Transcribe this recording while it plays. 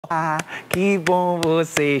Que bom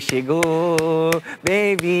você chegou,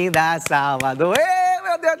 bem-vinda a Salvador. Ei,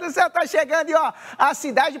 meu Deus do céu, tá chegando e ó, a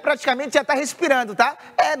cidade praticamente já tá respirando, tá?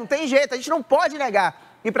 Não tem jeito, a gente não pode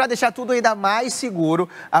negar. E para deixar tudo ainda mais seguro,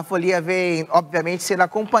 a folia vem, obviamente, sendo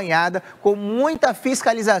acompanhada com muita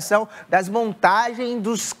fiscalização das montagens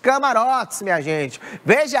dos camarotes, minha gente.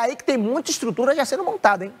 Veja aí que tem muita estrutura já sendo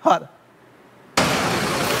montada, hein? Roda.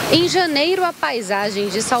 Em janeiro, a paisagem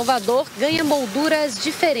de Salvador ganha molduras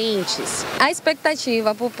diferentes. A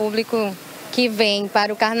expectativa para o público que vem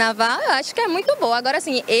para o Carnaval, eu acho que é muito boa. Agora,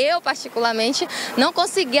 assim, eu particularmente não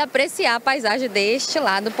consegui apreciar a paisagem deste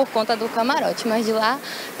lado por conta do camarote, mas de lá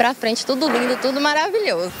para frente tudo lindo, tudo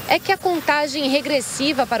maravilhoso. É que a contagem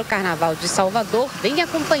regressiva para o Carnaval de Salvador vem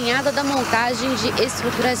acompanhada da montagem de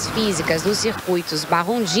estruturas físicas nos circuitos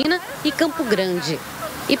Barrondina e Campo Grande.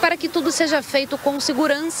 E para que tudo seja feito com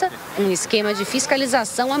segurança, um esquema de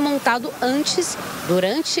fiscalização é montado antes,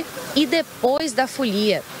 durante e depois da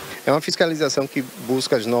folia. É uma fiscalização que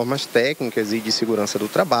busca as normas técnicas e de segurança do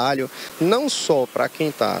trabalho, não só para quem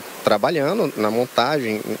está trabalhando na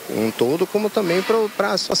montagem um todo, como também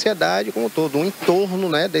para a sociedade como um todo, o entorno,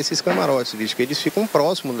 né, desses camarotes, visto que eles ficam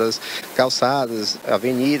próximos das calçadas,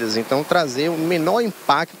 avenidas, então trazer o menor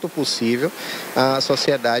impacto possível à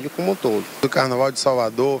sociedade como um todo. Do Carnaval de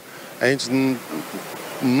Salvador, a gente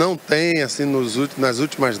não tem, assim, nas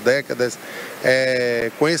últimas décadas,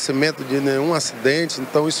 conhecimento de nenhum acidente,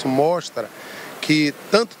 então isso mostra que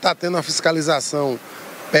tanto está tendo uma fiscalização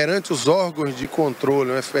perante os órgãos de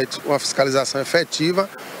controle, uma fiscalização efetiva,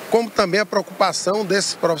 como também a preocupação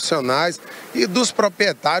desses profissionais e dos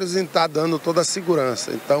proprietários em estar dando toda a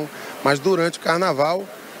segurança. Então, mas durante o Carnaval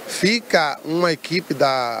fica uma equipe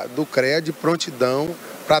do CREA de prontidão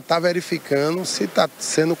para estar verificando se está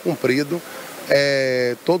sendo cumprido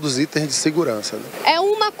todos os itens de segurança. Né? É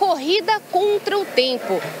uma corrida contra o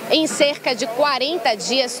tempo. Em cerca de 40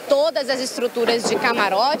 dias, todas as estruturas de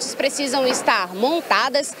camarotes precisam estar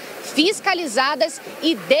montadas, fiscalizadas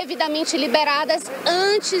e devidamente liberadas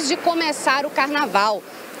antes de começar o Carnaval.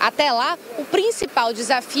 Até lá, o principal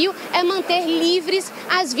desafio é manter livres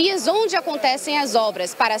as vias onde acontecem as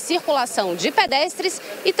obras para a circulação de pedestres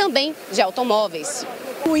e também de automóveis.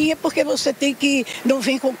 Ruim é porque você tem que não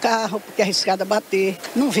vir com o carro, porque é arriscado bater,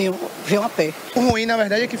 não vem a pé. O ruim, na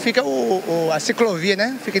verdade, é que fica a ciclovia,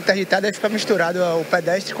 né? Fica interditada e fica misturado o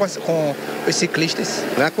pedestre com os ciclistas.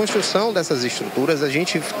 Na construção dessas estruturas, a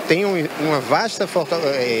gente tem uma vasta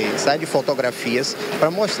série de fotografias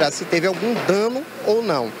para mostrar se teve algum dano ou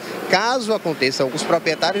não. Caso aconteça, os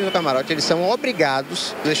proprietários do camarote eles são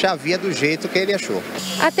obrigados a deixar a via do jeito que ele achou.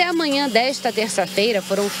 Até amanhã desta terça-feira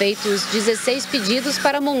foram feitos 16 pedidos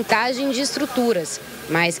para montagem de estruturas.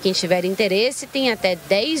 Mas quem tiver interesse tem até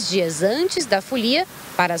 10 dias antes da folia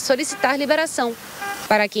para solicitar liberação.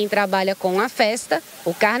 Para quem trabalha com a festa,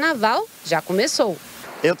 o Carnaval já começou.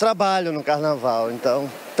 Eu trabalho no Carnaval, então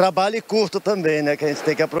trabalho e curto também, né? Que a gente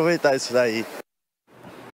tem que aproveitar isso daí.